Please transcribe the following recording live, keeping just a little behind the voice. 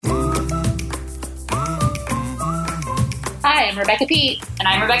Hi, I'm Rebecca Pete. And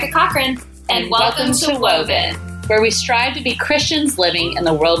I'm Rebecca Cochran. And welcome to Woven, where we strive to be Christians living in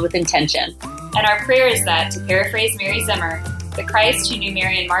the world with intention. And our prayer is that, to paraphrase Mary Zimmer, the Christ who knew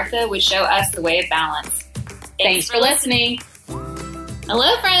Mary and Martha would show us the way of balance. Thanks for listening.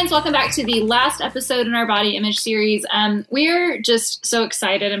 Hello, friends. Welcome back to the last episode in our body image series. We're just so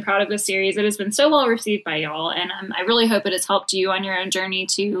excited and proud of this series. It has been so well received by y'all, and I really hope it has helped you on your own journey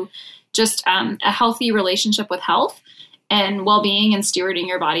to just a healthy relationship with health and well-being and stewarding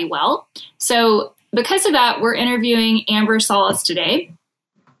your body well. So because of that, we're interviewing Amber Solis today.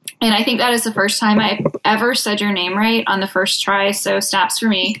 And I think that is the first time I've ever said your name right on the first try, so snaps for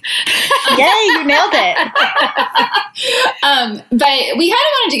me. Yay, you nailed it. But we kind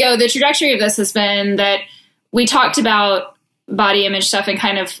of wanted to go, the trajectory of this has been that we talked about body image stuff and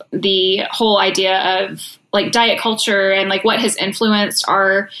kind of the whole idea of like diet culture and like what has influenced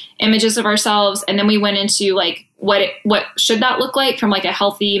our images of ourselves. And then we went into like what should that look like from like a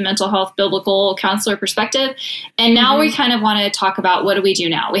healthy mental health, biblical counselor perspective. And now we kind of want to talk about what do we do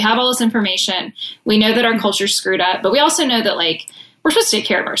now? We have all this information. We know that our culture's screwed up, but we also know that like we're supposed to take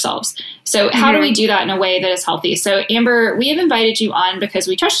care of ourselves. So how do we do that in a way that is healthy? So Amber, we have invited you on because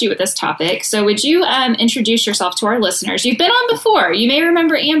we trust you with this topic. So would you introduce yourself to our listeners? You've been on before. You may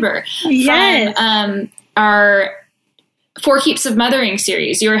remember Amber from our Four Keeps of Mothering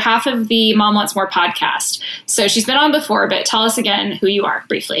series. You're half of the Mom Wants More podcast. So she's been on before, but tell us again who you are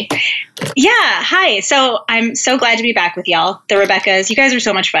briefly. Yeah. Hi. So I'm so glad to be back with y'all, the Rebeccas. You guys are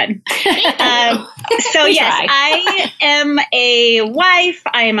so much fun. So yes, I am a wife.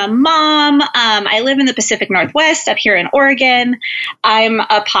 I am a mom. I live in the Pacific Northwest up here in Oregon. I'm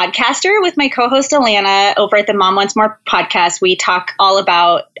a podcaster with my co-host Alana over at the Mom Wants More podcast. We talk all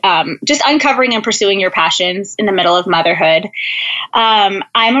about just uncovering and pursuing your passions in the middle of motherhood. I'm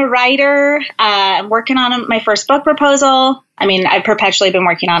a writer. I'm working on my first book proposal. I mean, I've perpetually been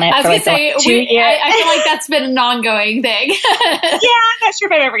working on it. I was going to say, 2 years. I feel like that's been an ongoing thing. Yeah, I'm not sure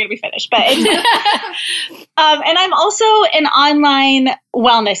if I'm ever going to be finished, but and I'm also an online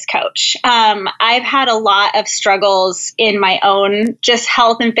wellness coach. I've had a lot of struggles in my own just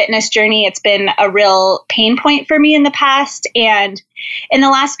health and fitness journey. It's been a real pain point for me in the past. And in the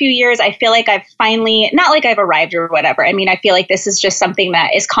last few years, I feel like I've finally, not like I've arrived or whatever. I mean, I feel like this is just something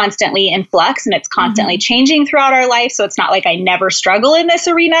that is constantly in flux and it's constantly changing throughout our life. So it's not like I never struggle in this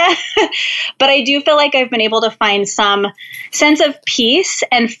arena, but I do feel like I've been able to find some sense of peace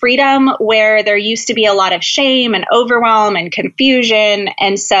and freedom where there used to be a lot of shame and overwhelm and confusion.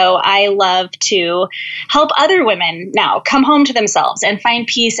 And so I love to help other women now come home to themselves and find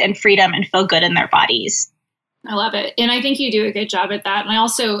peace and freedom and feel good in their bodies. I love it. And I think you do a good job at that. And I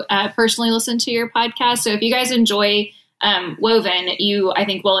also personally listen to your podcast. So if you guys enjoy Woven, you, I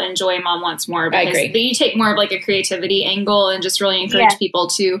think, will enjoy Mom Wants More because you take more of like a creativity angle and just really encourage people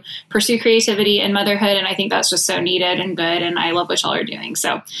to pursue creativity and motherhood. And I think that's just so needed and good. And I love what y'all are doing.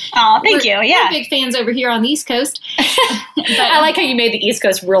 So, thank you. Yeah, we're big fans over here on the East Coast. But I like how you made the East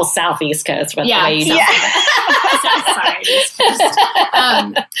Coast real Southeast Coast. With the way you Sorry, East Coast.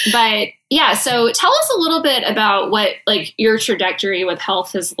 But yeah, so tell us a little bit about what like your trajectory with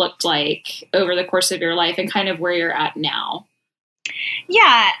health has looked like over the course of your life and kind of where you're at now.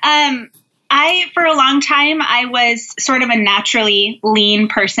 Yeah. For a long time, I was sort of a naturally lean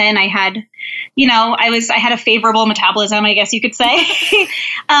person. I had, I had a favorable metabolism, I guess you could say.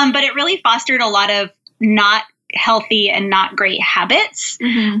 But it really fostered a lot of not healthy and not great habits.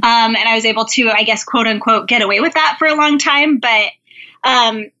 And I was able to, I guess, quote unquote, get away with that for a long time. But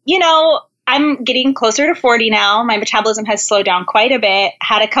I'm getting closer to 40 now. My metabolism has slowed down quite a bit.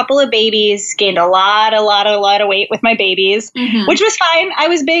 Had a couple of babies, gained a lot of weight with my babies, which was fine. I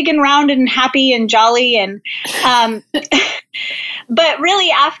was big and round and happy and jolly. And, but really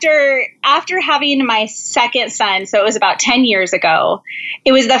after having my second son, so it was about 10 years ago,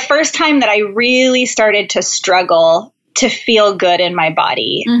 it was the first time that I really started to struggle to feel good in my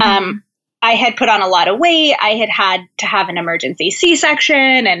body. I had put on a lot of weight. I had to have an emergency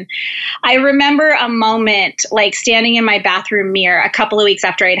C-section. And I remember a moment like standing in my bathroom mirror a couple of weeks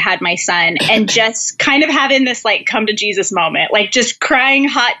after I'd had my son and just kind of having this like come to Jesus moment, like just crying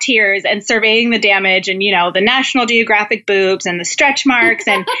hot tears and surveying the damage and, the National Geographic boobs and the stretch marks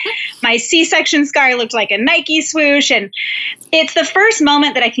and my C-section scar looked like a Nike swoosh. And it's the first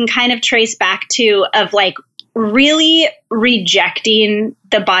moment that I can kind of trace back to of like really rejecting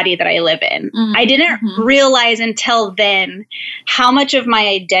the body that I live in. I didn't realize until then how much of my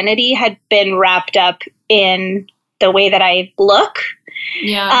identity had been wrapped up in the way that I look.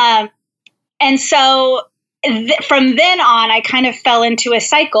 Yeah. And so from then on, I kind of fell into a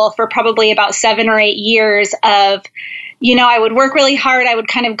cycle for probably about 7 or 8 years of I would work really hard. I would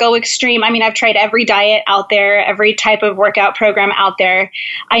kind of go extreme. I mean, I've tried every diet out there, every type of workout program out there.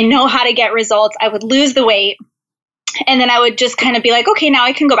 I know how to get results. I would lose the weight. And then I would just kind of be like, okay, now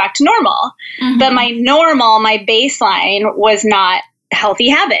I can go back to normal. Mm-hmm. But my baseline was not healthy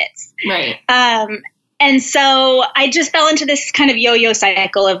habits. Right. And so I just fell into this kind of yo-yo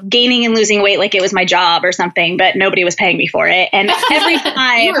cycle of gaining and losing weight like it was my job or something, but nobody was paying me for it. And every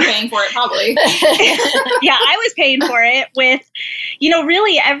time you were paying for it, probably. Yeah, I was paying for it with,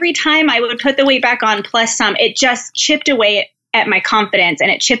 really every time I would put the weight back on plus some, it just chipped away at my confidence, and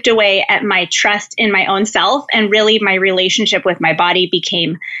it chipped away at my trust in my own self. And really my relationship with my body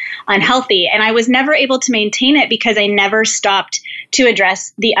became unhealthy. And I was never able to maintain it because I never stopped to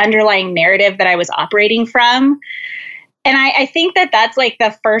address the underlying narrative that I was operating from. And I think that that's like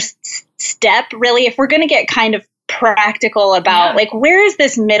the first step, really, if we're going to get kind of practical about like, where is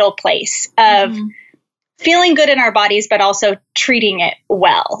this middle place of feeling good in our bodies, but also treating it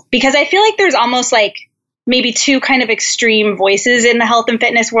well? Because I feel like there's almost like maybe two kind of extreme voices in the health and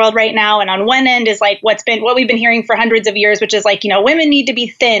fitness world right now. And on one end is like what we've been hearing for hundreds of years, which is like, women need to be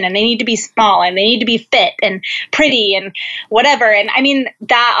thin and they need to be small and they need to be fit and pretty and whatever. And I mean,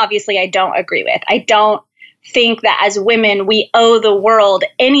 that obviously I don't agree with. I don't think that as women, we owe the world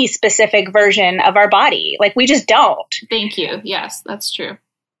any specific version of our body. Like, we just don't. Thank you. Yes, that's true.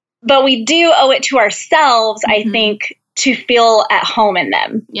 But we do owe it to ourselves, I think, to feel at home in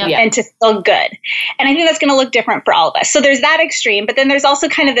them and to feel good. And I think that's going to look different for all of us. So there's that extreme, but then there's also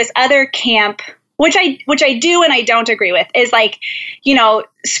kind of this other camp, which I do and I don't agree with, is like,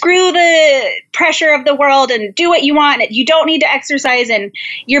 screw the pressure of the world and do what you want. You don't need to exercise and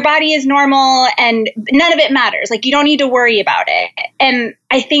your body is normal and none of it matters. Like, you don't need to worry about it. And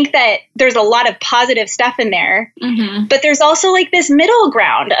I think that there's a lot of positive stuff in there, but there's also like this middle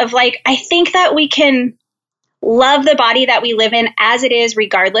ground of like, I think that we can love the body that we live in as it is,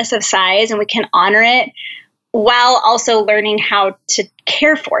 regardless of size, and we can honor it while also learning how to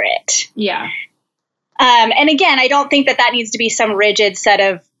care for it. Yeah. And again, I don't think that needs to be some rigid set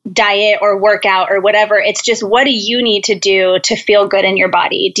of diet or workout or whatever. It's just, what do you need to do to feel good in your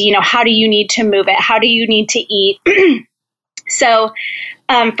body? How do you need to move it? How do you need to eat? So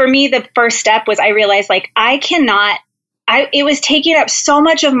for me, the first step was I realized like it was taking up so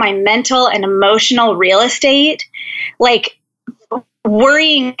much of my mental and emotional real estate, like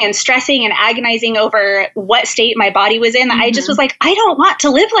worrying and stressing and agonizing over what state my body was in. I just was like, I don't want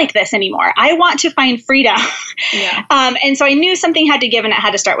to live like this anymore. I want to find freedom. Yeah. And so I knew something had to give, and it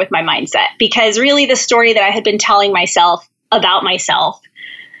had to start with my mindset, because really the story that I had been telling myself about myself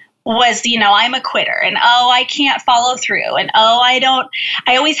was, I'm a quitter, and I can't follow through, and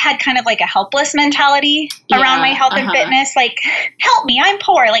I always had kind of like a helpless mentality around my health and fitness, like, help me, I'm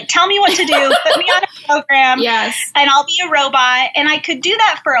poor, like, tell me what to do, put me on a program, and I'll be a robot. And I could do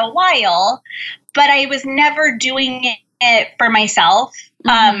that for a while, but I was never doing it for myself.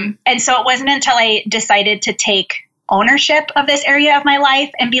 And so it wasn't until I decided to take ownership of this area of my life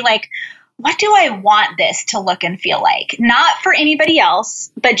and be like, what do I want this to look and feel like? Not for anybody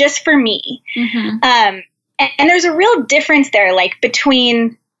else, but just for me. And there's a real difference there, like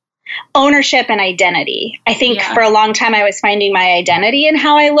between ownership and identity. I think for a long time I was finding my identity in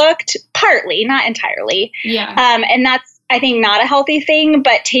how I looked, partly, not entirely. And that's, I think, not a healthy thing,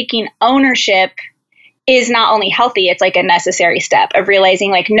 but taking ownership is not only healthy, it's like a necessary step of realizing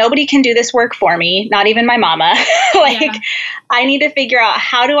like, nobody can do this work for me, not even my mama. I need to figure out,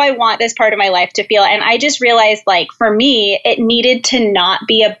 how do I want this part of my life to feel? And I just realized, like, for me, it needed to not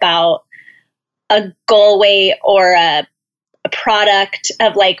be about a goal weight or a product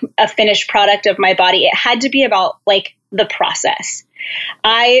of like a finished product of my body. It had to be about like the process.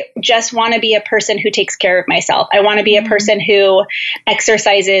 I just want to be a person who takes care of myself. I want to be a person who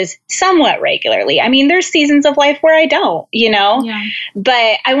exercises somewhat regularly. I mean, there's seasons of life where I don't,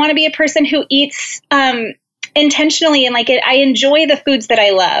 but I want to be a person who eats intentionally, and like I enjoy the foods that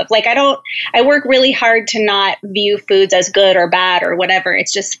I love. Like, I work really hard to not view foods as good or bad or whatever.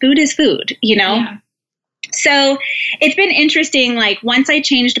 It's just, food is food, Yeah. So it's been interesting. Like, once I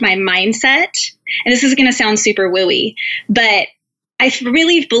changed my mindset, and this is going to sound super wooey, but I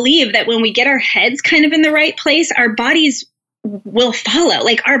really believe that when we get our heads kind of in the right place, our bodies will follow.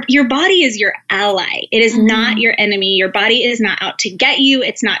 Like, your body is your ally. It is not your enemy. Your body is not out to get you.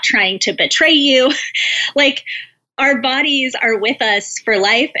 It's not trying to betray you. Like, our bodies are with us for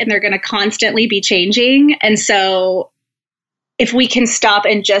life, and they're going to constantly be changing. And so if we can stop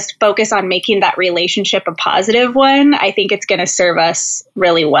and just focus on making that relationship a positive one, I think it's going to serve us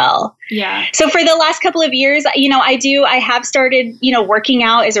really well. Yeah. So for the last couple of years, I have started, working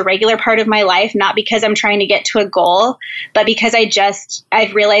out as a regular part of my life, not because I'm trying to get to a goal, but because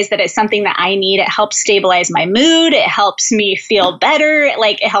I've realized that it's something that I need. It helps stabilize my mood. It helps me feel better.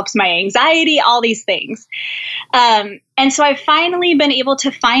 Like it helps my anxiety, all these things. And so I've finally been able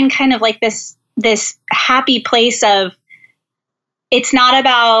to find kind of like this happy place of, it's not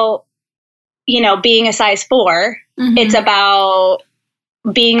about, being a size 4. Mm-hmm. It's about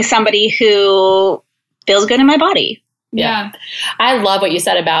being somebody who feels good in my body. Yeah. I love what you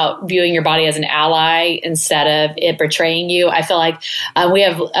said about viewing your body as an ally instead of it betraying you. I feel like we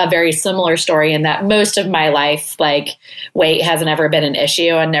have a very similar story in that most of my life, like weight hasn't ever been an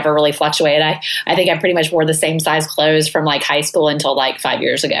issue and never really fluctuated. I think I pretty much wore the same size clothes from like high school until like 5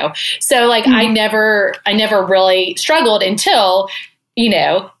 years ago. So like I never really struggled until,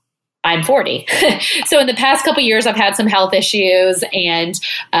 I'm 40. So in the past couple of years, I've had some health issues and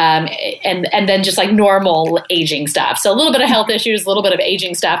then just like normal aging stuff. So a little bit of health issues, a little bit of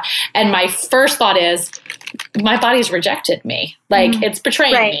aging stuff. And my first thought is, my body's rejected me. Like it's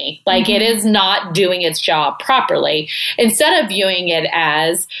betraying me. Like it is not doing its job properly. Instead of viewing it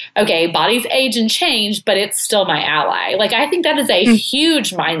as, okay, bodies age and change, but it's still my ally. Like I think that is a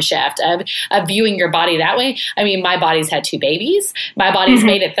huge mind shift of viewing your body that way. I mean, my body's had 2 babies. My body's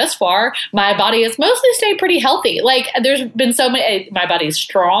made it this far. My body has mostly stayed pretty healthy. Like there's been so many, my body's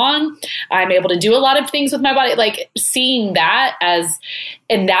strong. I'm able to do a lot of things with my body. Like seeing that as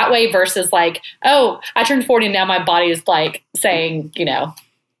in that way versus like, oh, I turned 40 and now my body is like saying,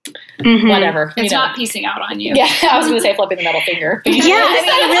 whatever. It's not piecing out on you. Yeah, I was going to say flipping the middle finger. Yeah, I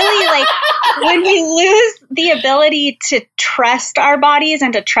mean, really, like when we lose the ability to trust our bodies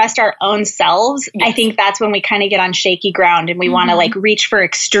and to trust our own selves, I think that's when we kind of get on shaky ground and we want to like reach for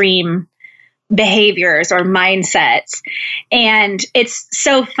extreme behaviors or mindsets. And it's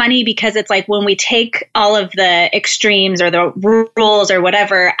so funny because it's like when we take all of the extremes or the rules or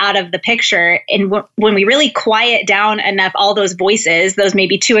whatever out of the picture, and when we really quiet down enough all those voices, those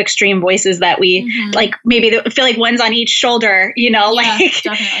maybe 2 extreme voices that we like, maybe feel like one's on each shoulder,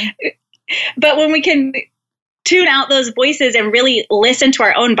 definitely. But when we can tune out those voices and really listen to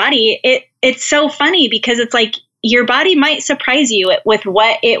our own body, it's so funny because it's like, your body might surprise you with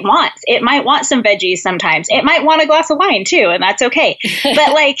what it wants. It might want some veggies sometimes. It might want a glass of wine too, and that's okay.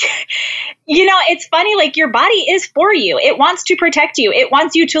 But like, it's funny, like your body is for you. It wants to protect you. It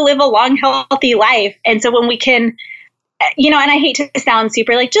wants you to live a long, healthy life. And so when we can, and I hate to sound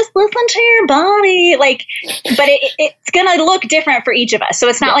super like, just listen to your body, like, but it's going to look different for each of us. So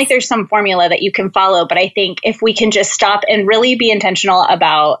it's not like there's some formula that you can follow. But I think if we can just stop and really be intentional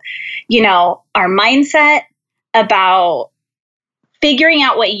about, our mindset, about figuring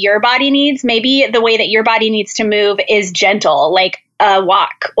out what your body needs. Maybe the way that your body needs to move is gentle, like a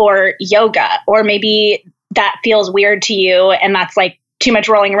walk or yoga, or maybe that feels weird to you and that's like too much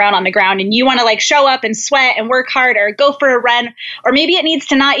rolling around on the ground and you want to like show up and sweat and work hard or go for a run. Or maybe it needs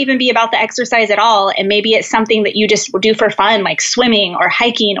to not even be about the exercise at all. And maybe it's something that you just do for fun, like swimming or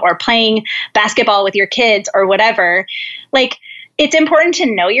hiking or playing basketball with your kids or whatever. Like it's important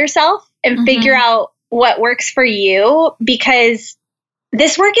to know yourself and figure out what works for you, because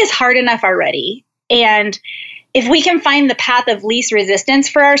this work is hard enough already. And if we can find the path of least resistance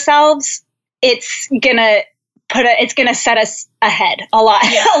for ourselves, it's gonna set us ahead a lot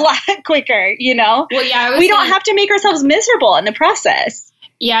quicker, Well, yeah, we don't have to make ourselves miserable in the process.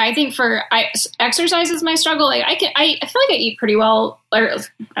 Yeah, I think exercise is my struggle. Like I feel like I eat pretty well. Or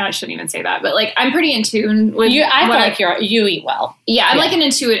I shouldn't even say that, but like I'm pretty in tune with you. I feel like you eat well. Yeah, I'm like an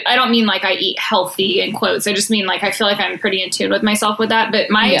intuitive. I don't mean like I eat healthy in quotes. I just mean like I feel like I'm pretty in tune with myself with that. But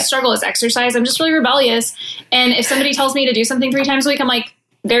my struggle is exercise. I'm just really rebellious, and if somebody tells me to do something 3 times a week, I'm like,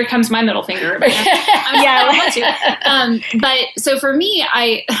 there comes my middle finger. But so for me,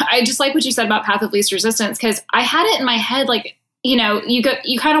 I just like what you said about path of least resistance, because I had it in my head like,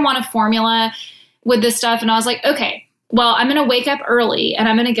 you kind of want a formula with this stuff. And I was like, okay, well, I'm going to wake up early and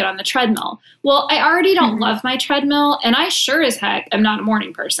I'm going to get on the treadmill. Well, I already don't love my treadmill, and I sure as heck am not a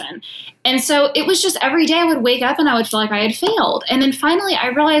morning person. And so it was just every day I would wake up and I would feel like I had failed. And then finally I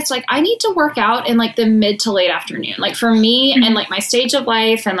realized like I need to work out in like the mid to late afternoon. Like for me and like my stage of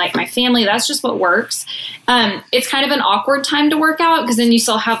life and like my family, that's just what works. It's kind of an awkward time to work out because then you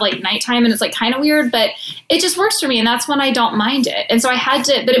still have like nighttime and it's like kind of weird, but it just works for me. And that's when I don't mind it. And so I had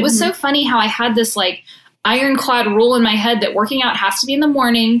to, but it was so funny how I had this like ironclad rule in my head that working out has to be in the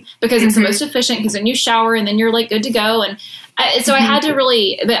morning because it's the most efficient, because then you shower and then you're like good to go. And so I had to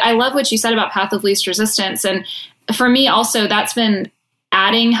really, but I love what you said about path of least resistance. And for me also, that's been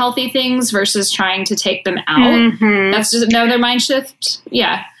adding healthy things versus trying to take them out. That's just another mind shift.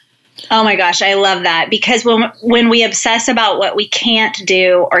 Yeah. Oh my gosh, I love that, because when we obsess about what we can't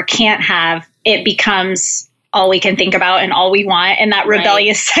do or can't have, it becomes all we can think about and all we want. And that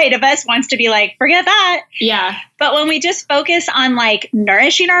rebellious side of us wants to be like, forget that. Yeah. But when we just focus on like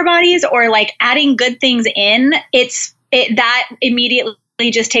nourishing our bodies or like adding good things in, that immediately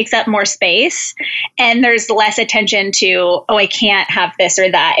just takes up more space, and there's less attention to, oh, I can't have this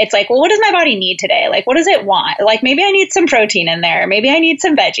or that. It's like, well, what does my body need today? Like, what does it want? Like, maybe I need some protein in there. Maybe I need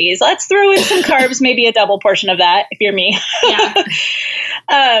some veggies. Let's throw in some carbs, maybe a double portion of that if you're me. Yeah.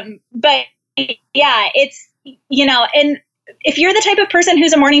 But yeah, it's, and if you're the type of person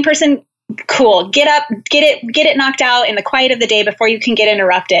who's a morning person, cool. Get up, get it knocked out in the quiet of the day before you can get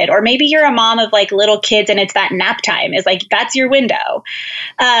interrupted. Or maybe you're a mom of like little kids and it's that nap time is like, that's your window.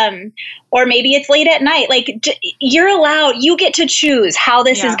 Or maybe it's late at night. Like you're allowed, you get to choose how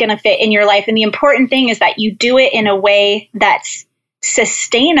this is going to fit in your life. And the important thing is that you do it in a way that's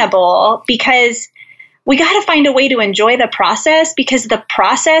sustainable, because we got to find a way to enjoy the process, because the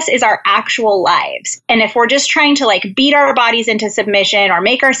process is our actual lives. And if we're just trying to like beat our bodies into submission or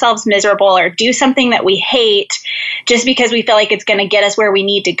make ourselves miserable or do something that we hate just because we feel like it's going to get us where we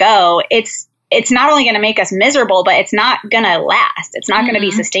need to go, it's not only going to make us miserable, but it's not going to last. It's not going to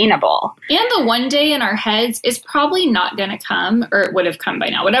be sustainable. And the one day in our heads is probably not going to come, or it would have come by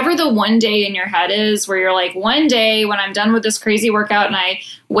now. Whatever the one day in your head is where you're like, one day when I'm done with this crazy workout and I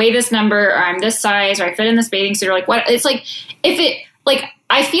weigh this number, or I'm this size, or I fit in this bathing suit, or like what, it's like,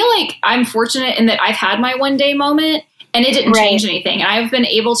 I feel like I'm fortunate in that I've had my one day moment and it didn't change anything. And I've been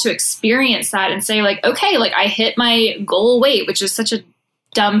able to experience that and say like, okay, like I hit my goal weight, which is such a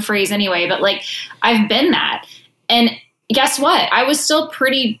dumb phrase anyway, but like I've been that. And guess what? I was still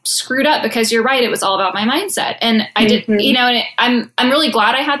pretty screwed up, because you're right. It was all about my mindset. And I did, and I'm really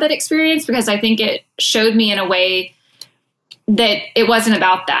glad I had that experience, because I think it showed me in a way that it wasn't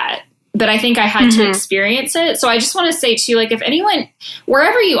about that, but I think I had to experience it. So I just want to say too, like if anyone,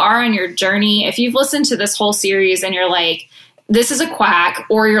 wherever you are on your journey, if you've listened to this whole series and you're like, this is a quack,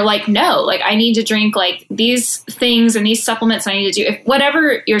 or you're like, no, like I need to drink like these things and these supplements I need to do. If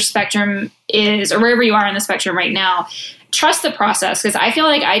whatever your spectrum is, or wherever you are on the spectrum right now, trust the process. Because I feel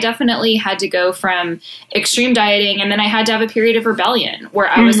like I definitely had to go from extreme dieting, and then I had to have a period of rebellion where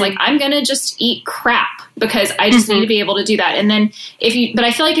I was like, I'm going to just eat crap because I just need to be able to do that. And then but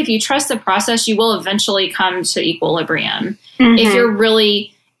I feel like if you trust the process, you will eventually come to equilibrium if you're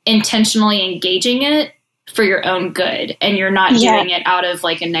really intentionally engaging it for your own good, and you're not doing it out of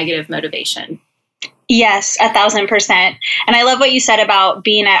like a negative motivation. Yes, 1,000%. And I love what you said about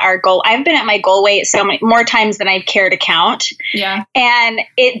being at our goal. I've been at my goal weight so many more times than I care to count. Yeah. And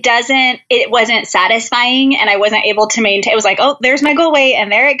it wasn't satisfying, and I wasn't able to maintain. It was like, oh, there's my goal weight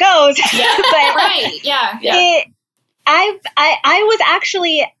and there it goes. Yeah. But, right. Yeah. I was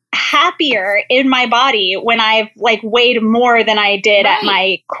actually happier in my body when I've like weighed more than I did at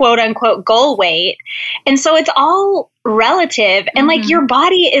my quote unquote goal weight. And so it's all relative, and like your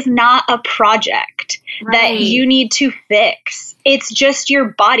body is not a project that you need to fix. It's just your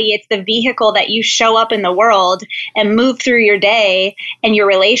body. It's the vehicle that you show up in the world and move through your day and your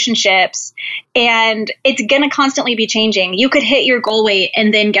relationships. And it's going to constantly be changing. You could hit your goal weight,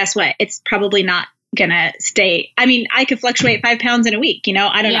 and then guess what? It's probably not gonna stay. I mean, I could fluctuate 5 pounds in a week, I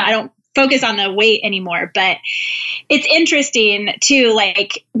don't know. I don't focus on the weight anymore, but it's interesting too.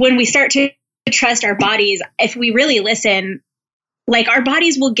 Like when we start to trust our bodies, if we really listen, like our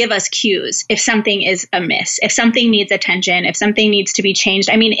bodies will give us cues if something is amiss, if something needs attention, if something needs to be changed.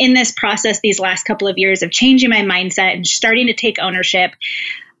 I mean, in this process, these last couple of years of changing my mindset and starting to take ownership,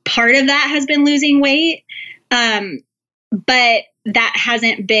 part of that has been losing weight. But that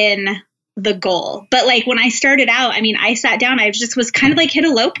hasn't been the goal. But like when I started out, I mean, I sat down, I just was kind of like hit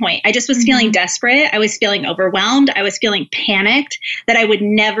a low point. I just was feeling desperate. I was feeling overwhelmed. I was feeling panicked that I would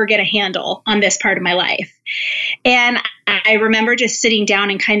never get a handle on this part of my life. And I remember just sitting down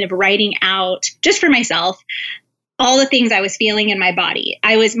and kind of writing out just for myself all the things I was feeling in my body.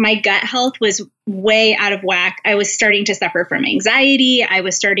 My gut health was way out of whack. I was starting to suffer from anxiety. I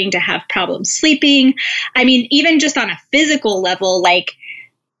was starting to have problems sleeping. I mean, even just on a physical level, like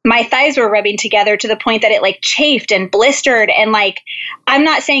my thighs were rubbing together to the point that it like chafed and blistered. And like, I'm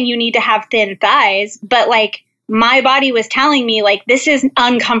not saying you need to have thin thighs, but like my body was telling me like, this is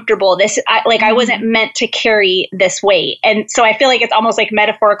uncomfortable. I wasn't meant to carry this weight. And so I feel like it's almost like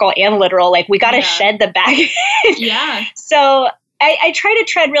metaphorical and literal. Like we got to shed the baggage. Yeah. So I try to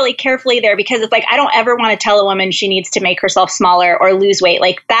tread really carefully there, because it's like, I don't ever want to tell a woman she needs to make herself smaller or lose weight.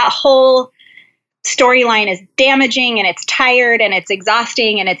 Like that whole storyline is damaging and it's tired and it's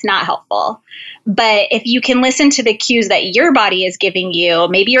exhausting and it's not helpful. But if you can listen to the cues that your body is giving you,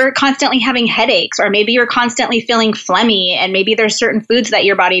 maybe you're constantly having headaches, or maybe you're constantly feeling phlegmy, and maybe there's certain foods that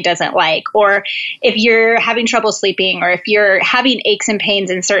your body doesn't like, or if you're having trouble sleeping, or if you're having aches and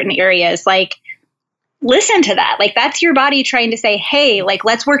pains in certain areas, like, listen to that. Like, that's your body trying to say, hey, like,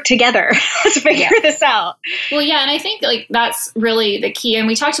 let's work together. Let's figure this out. Well, yeah. And I think like that's really the key. And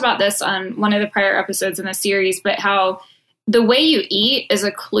we talked about this on one of the prior episodes in the series, but how the way you eat is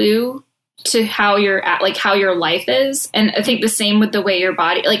a clue to how you're at, like how your life is. And I think the same with the way your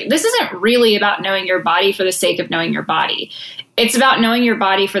body, like, this isn't really about knowing your body for the sake of knowing your body. It's about knowing your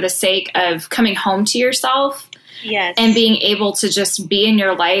body for the sake of coming home to yourself. Yes. And being able to just be in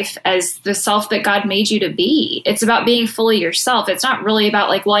your life as the self that God made you to be. It's about being fully yourself. It's not really about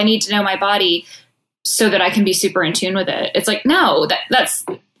like, well, I need to know my body so that I can be super in tune with it. It's like, no,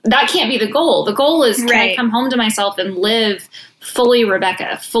 that can't be the goal. The goal is, can I come home to myself and live fully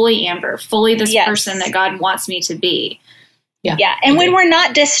Rebecca, fully Amber, fully this person that God wants me to be. Yeah. Yeah. And when we're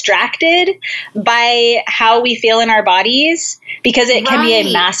not distracted by how we feel in our bodies, because it can be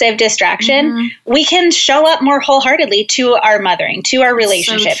a massive distraction, we can show up more wholeheartedly to our mothering, to our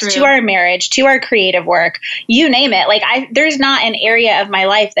relationships, to our marriage, to our creative work, you name it. Like, there's not an area of my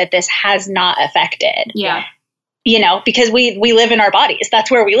life that this has not affected. Yeah. You know, because we live in our bodies.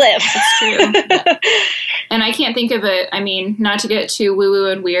 That's where we live. That's true. And I can't think of it. I mean, not to get too woo-woo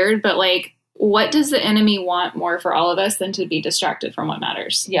and weird, but like, what does the enemy want more for all of us than to be distracted from what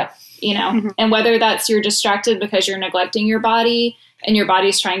matters? Yeah. You know, and whether that's you're distracted because you're neglecting your body and your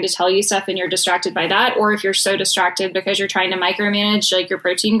body's trying to tell you stuff and you're distracted by that, or if you're so distracted because you're trying to micromanage like your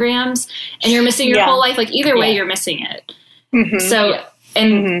protein grams and you're missing your whole life, like either way, you're missing it. So,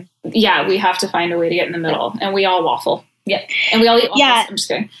 and we have to find a way to get in the middle, and we all waffle. Yeah. And we all eat waffles. Yeah. I'm just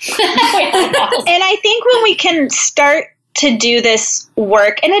kidding. And I think when we can start to do this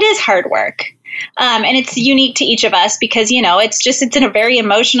work, and it is hard work, and it's unique to each of us because, you know, it's in a very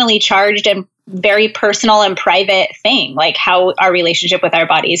emotionally charged and very personal and private thing, like how our relationship with our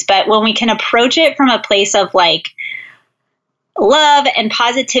bodies. But when we can approach it from a place of like love and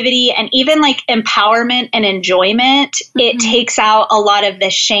positivity and even like empowerment and enjoyment, it takes out a lot of the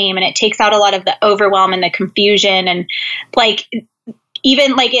shame, and it takes out a lot of the overwhelm and the confusion, and like,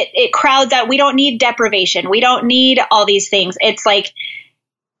 even like it crowds out. We don't need deprivation. We don't need all these things. It's like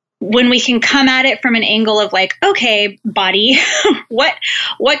when we can come at it from an angle of like, okay, body, what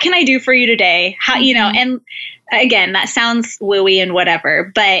can I do for you today? How, you know, and again, that sounds wooey and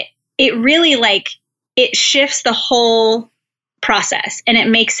whatever, but it really like, it shifts the whole process, and it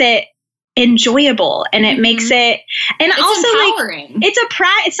makes it enjoyable, and it makes it, and it's also empowering. Like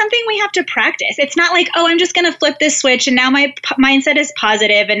it's something we have to practice. It's not like, oh, I'm just going to flip this switch and now my mindset is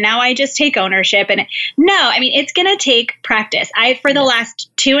positive and now I just take ownership. And no, I mean, it's going to take practice. For the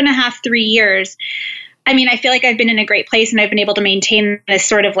last 2.5, 3 years, I mean, I feel like I've been in a great place and I've been able to maintain this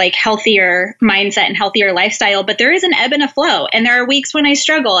sort of like healthier mindset and healthier lifestyle, but there is an ebb and a flow. And there are weeks when I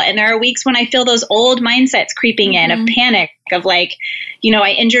struggle, and there are weeks when I feel those old mindsets creeping in of panic, of like, you know, I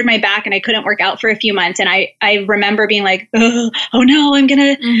injured my back and I couldn't work out for a few months. And I remember being like, oh no, I'm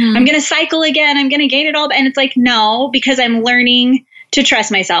going to cycle again. I'm going to gain it all. And it's like, no, because I'm learning to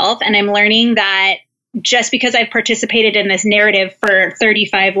trust myself, and I'm learning that just because I've participated in this narrative for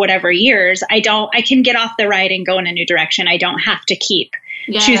 35 whatever years, I can get off the ride and go in a new direction. I don't have to keep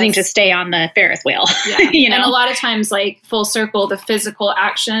choosing to stay on the Ferris wheel. Yeah. You know? And a lot of times, like full circle, the physical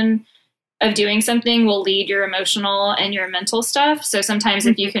action of doing something will lead your emotional and your mental stuff. So sometimes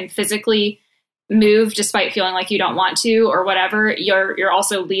if you can physically move despite feeling like you don't want to or whatever, you're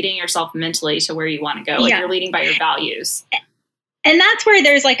also leading yourself mentally to where you want to go. Like you're leading by your values. And that's where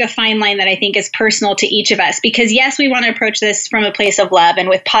there's like a fine line that I think is personal to each of us, because yes, we want to approach this from a place of love and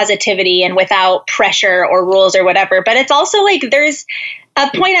with positivity and without pressure or rules or whatever. But it's also like there's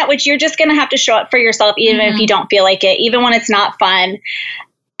a point at which you're just going to have to show up for yourself, even if you don't feel like it, even when it's not fun.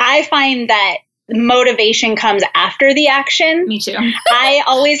 I find that motivation comes after the action. Me too. I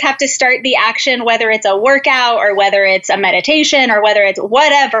always have to start the action, whether it's a workout or whether it's a meditation or whether it's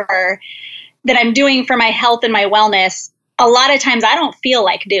whatever that I'm doing for my health and my wellness. A lot of times I don't feel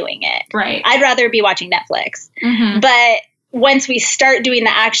like doing it. Right. I'd rather be watching Netflix. But once we start doing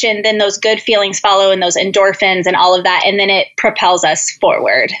the action, then those good feelings follow and those endorphins and all of that. And then it propels us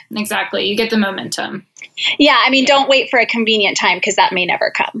forward. Exactly. You get the momentum. Yeah. I mean, don't wait for a convenient time, because that may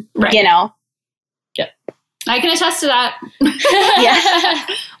never come. Right. You know? Yeah. I can attest to that. Yes.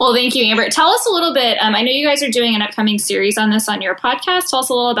 Well, thank you, Amber. Tell us a little bit. I know you guys are doing an upcoming series on this on your podcast. Tell us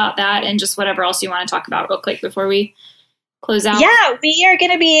a little about that and just whatever else you want to talk about real quick before we close out? Yeah, we are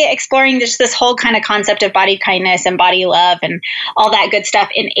going to be exploring just this whole kind of concept of body kindness and body love and all that good stuff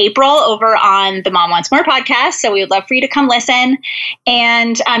in April over on the Mom Wants More podcast. So we would love for you to come listen.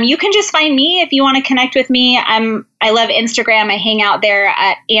 And you can just find me if you want to connect with me. I love Instagram. I hang out there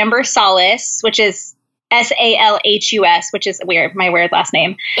at Amber Solace, which is Salhus, which is my weird last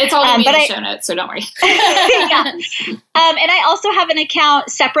name. It's all going to be in the show notes, so don't worry. Yeah. And I also have an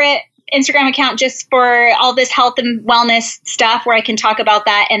separate Instagram account just for all this health and wellness stuff where I can talk about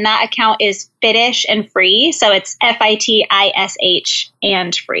that. And that account is Fitish and Free. So it's FITISH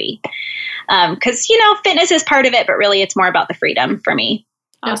and free. Because, fitness is part of it, but really it's more about the freedom for me.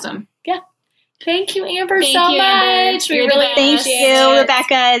 Awesome. Yeah. Thank you, Amber, Thank so you, much. Amber. We You're really Thank you,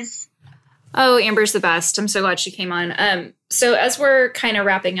 Rebecca's. Oh, Amber's the best. I'm so glad she came on. So as we're kind of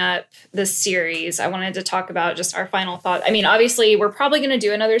wrapping up this series, I wanted to talk about just our final thought. I mean, obviously, we're probably going to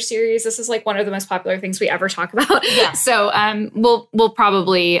do another series. This is like one of the most popular things we ever talk about. Yeah. So we'll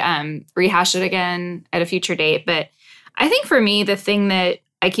probably rehash it again at a future date. But I think for me, the thing that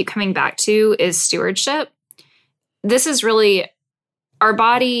I keep coming back to is stewardship. This is really, our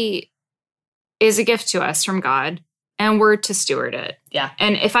body is a gift to us from God, and we're to steward it. Yeah.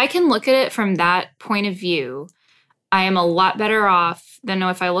 And if I can look at it from that point of view, I am a lot better off than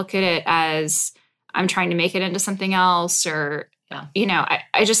if I look at it as I'm trying to make it into something else or,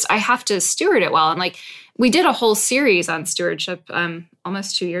 I have to steward it well. And like, we did a whole series on stewardship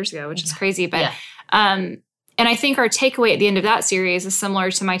almost 2 years ago, which is crazy. But, and I think our takeaway at the end of that series is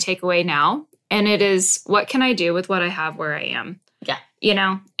similar to my takeaway now. And it is, what can I do with what I have where I am?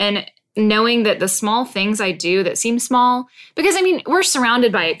 Yeah. And knowing that the small things I do that seem small, because I mean, we're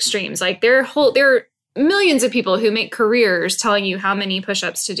surrounded by extremes. Like there are millions of people who make careers telling you how many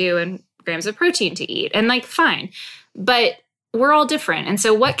push-ups to do and grams of protein to eat. And like, fine, but we're all different. And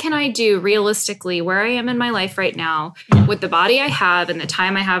so what can I do realistically where I am in my life right now with the body I have and the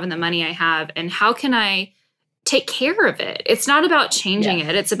time I have and the money I have? And how can I take care of it? It's not about changing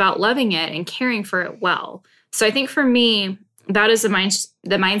it. It's about loving it and caring for it well. So I think for me, that is the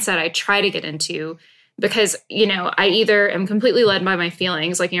mindset I try to get into. Because, I either am completely led by my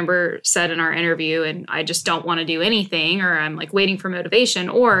feelings, like Amber said in our interview, and I just don't want to do anything, or I'm like waiting for motivation,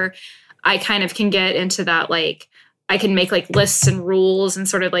 or I kind of can get into that, like, I can make like lists and rules and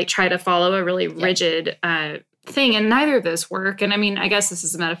sort of like try to follow a really rigid thing. And neither of those work. And I mean, I guess this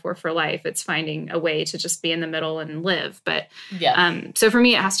is a metaphor for life. It's finding a way to just be in the middle and live. But so for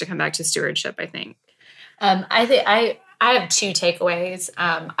me, it has to come back to stewardship, I think. I have two takeaways.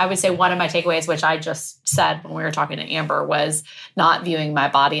 I would say one of my takeaways, which I just said when we were talking to Amber, was not viewing my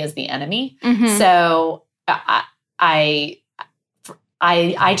body as the enemy. Mm-hmm. So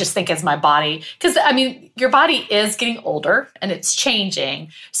I just think as my body, because I mean, your body is getting older and it's changing.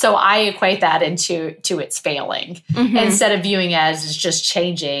 So I equate that to its failing instead of viewing it as it's just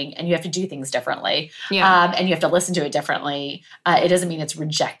changing and you have to do things differently. Yeah. And you have to listen to it differently. It doesn't mean it's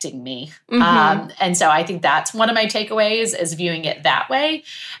rejecting me. And so I think that's one of my takeaways is viewing it that way.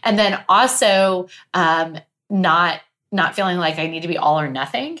 And then also not feeling like I need to be all or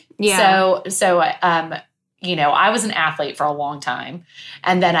nothing. Yeah. So I was an athlete for a long time,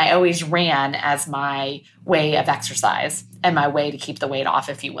 and then I always ran as my way of exercise and my way to keep the weight off,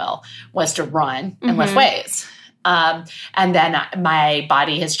 if you will, was to run and lift weights. And then my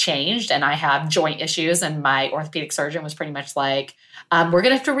body has changed and I have joint issues, and my orthopedic surgeon was pretty much like, we're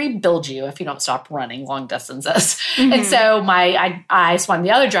going to have to rebuild you if you don't stop running long distances. And so I swung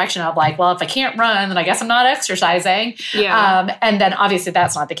the other direction. I'm like, well, if I can't run, then I guess I'm not exercising. Yeah. And then obviously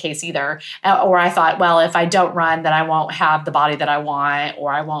that's not the case either. Or I thought, well, if I don't run, then I won't have the body that I want,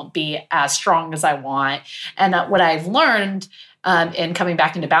 or I won't be as strong as I want. And what I've learned in coming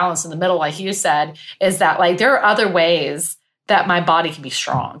back into balance in the middle, like you said, is that like there are other ways that my body can be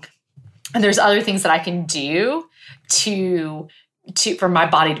strong. And there's other things that I can do for my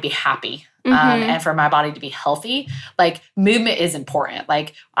body to be happy and for my body to be healthy. Like movement is important.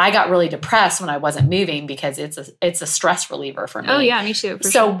 Like I got really depressed when I wasn't moving because it's a stress reliever for me. Oh yeah, me too.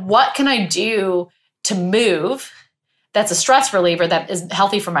 So what can I do to move that's a stress reliever that is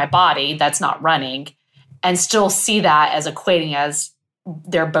healthy for my body that's not running, and still see that as equating as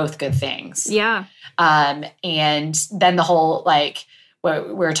they're both good things. Yeah. And then the whole like what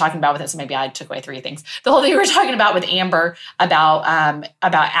we were talking about with this, maybe I took away three things. The whole thing we were talking about with Amber about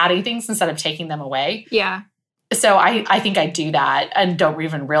adding things instead of taking them away. Yeah. So I think I do that and don't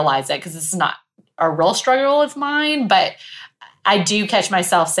even realize it because it's not a real struggle of mine. But I do catch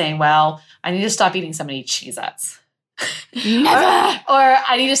myself saying, well, I need to stop eating so many Cheez-Its. Never. Or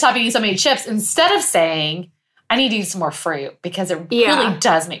I need to stop eating so many chips, instead of saying I need to eat some more fruit because it really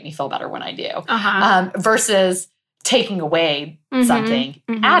does make me feel better when I do. Versus taking away something,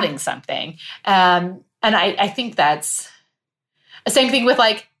 adding something. And I think that's the same thing with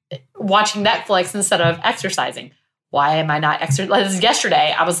like watching Netflix instead of exercising. Why am I not exercising?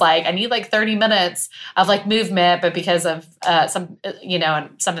 Yesterday, I was like, I need like 30 minutes of like movement, but because of something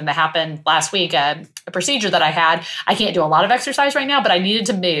that happened last week, a procedure that I had, I can't do a lot of exercise right now, but I needed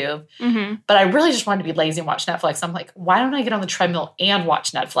to move. But I really just wanted to be lazy and watch Netflix. I'm like, why don't I get on the treadmill and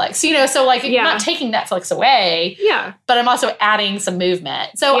watch Netflix? You know, so like I'm not taking Netflix away, but I'm also adding some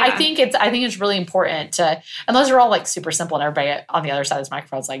movement. So I think it's really important to, and those are all like super simple, and everybody on the other side of this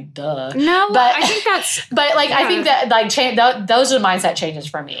microphone is like, duh. No, but I think that's, but like I think that like those are the mindset changes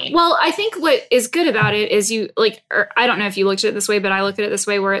for me. Well, I think what is good about it is you like, or I don't know if you looked at it this way, but I look at it this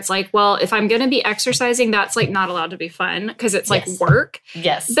way where it's like, well, if I'm going to be exercising, that's like not allowed to be fun because it's like work.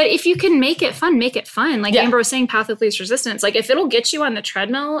 Yes. But if you can make it fun, make it fun. Like Amber was saying, path of least resistance. Like if it'll get you on the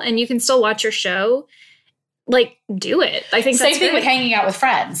treadmill and you can still watch your show, like do it. I think same thing with hanging out with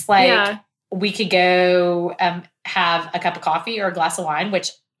friends. Like we could go have a cup of coffee or a glass of wine, which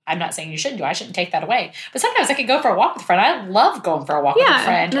I'm not saying you shouldn't do. I shouldn't take that away. But sometimes I could go for a walk with a friend. I love going for a walk with a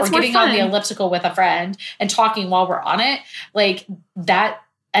friend or getting on the elliptical with a friend and talking while we're on it. Like that.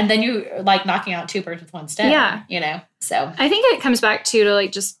 And then you like knocking out two birds with one stone. Yeah. You know, so I think it comes back to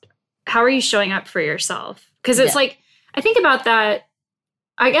like just how are you showing up for yourself? Because it's like, I think about that,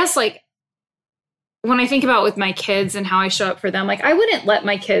 I guess like when I think about with my kids and how I show up for them, like I wouldn't let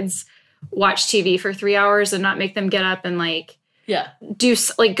my kids watch TV for 3 hours and not make them get up and like, do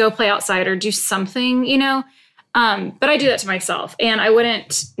like go play outside or do something, you know? But I do that to myself, and I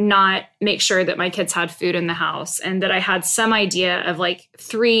wouldn't not make sure that my kids had food in the house and that I had some idea of like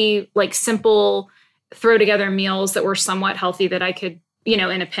 3 like simple throw together meals that were somewhat healthy that I could, you know,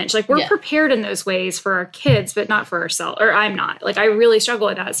 in a pinch. Like we're prepared in those ways for our kids, but not for ourselves. Or I'm not. Like I really struggle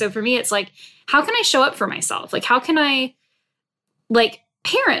with that. So for me, it's like, how can I show up for myself? Like how can I like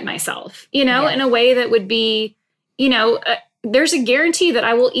parent myself, you know, in a way that would be, you know, there's a guarantee that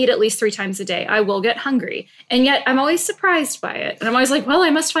I will eat at least 3 times a day. I will get hungry. And yet I'm always surprised by it. And I'm always like, well, I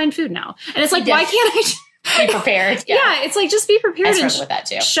must find food now. And it's like, why can't I be prepared? It's like, just be prepared and with that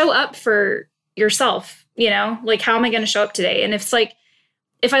too. Show up for yourself, you know, like, how am I going to show up today? And it's like,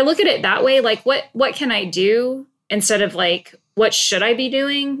 if I look at it that way, like, what can I do instead of like, what should I be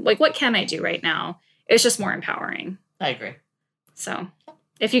doing? Like, what can I do right now? It's just more empowering. I agree. So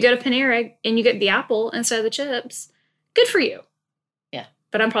if you go to Panera and you get the apple instead of the chips, good for you. Yeah.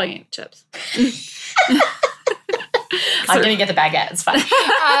 But I'm probably going to get chips. I'm going to get the baguette. It's fine.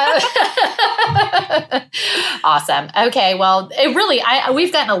 Awesome. Okay. Well, it really,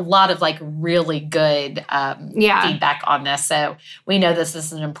 we've gotten a lot of like really good feedback on this. So we know this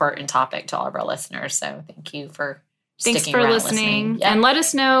is an important topic to all of our listeners. So thank you for sticking around listening. Yeah. And let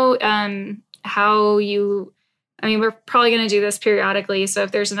us know how you... I mean, we're probably going to do this periodically. So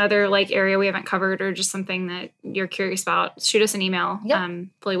if there's another like area we haven't covered or just something that you're curious about, shoot us an email,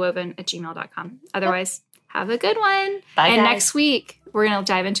 fullywoven@gmail.com. Otherwise, have a good one. Bye, and guys. Next week, we're going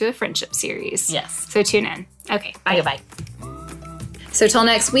to dive into a friendship series. Yes. So tune in. Okay. Bye. Bye. So till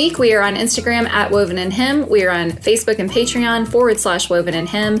next week, we are on Instagram @WovenInHim. We are on Facebook and Patreon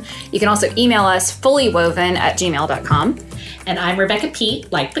 /WovenInHim. You can also email us fullywoven@gmail.com. And I'm Rebecca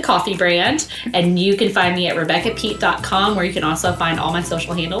Peet, like the coffee brand. And you can find me at RebeccaPeet.com, where you can also find all my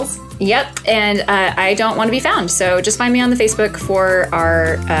social handles. Yep. And I don't want to be found. So just find me on the Facebook for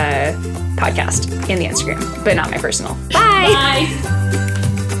our podcast and the Instagram, but not my personal. Bye. Bye.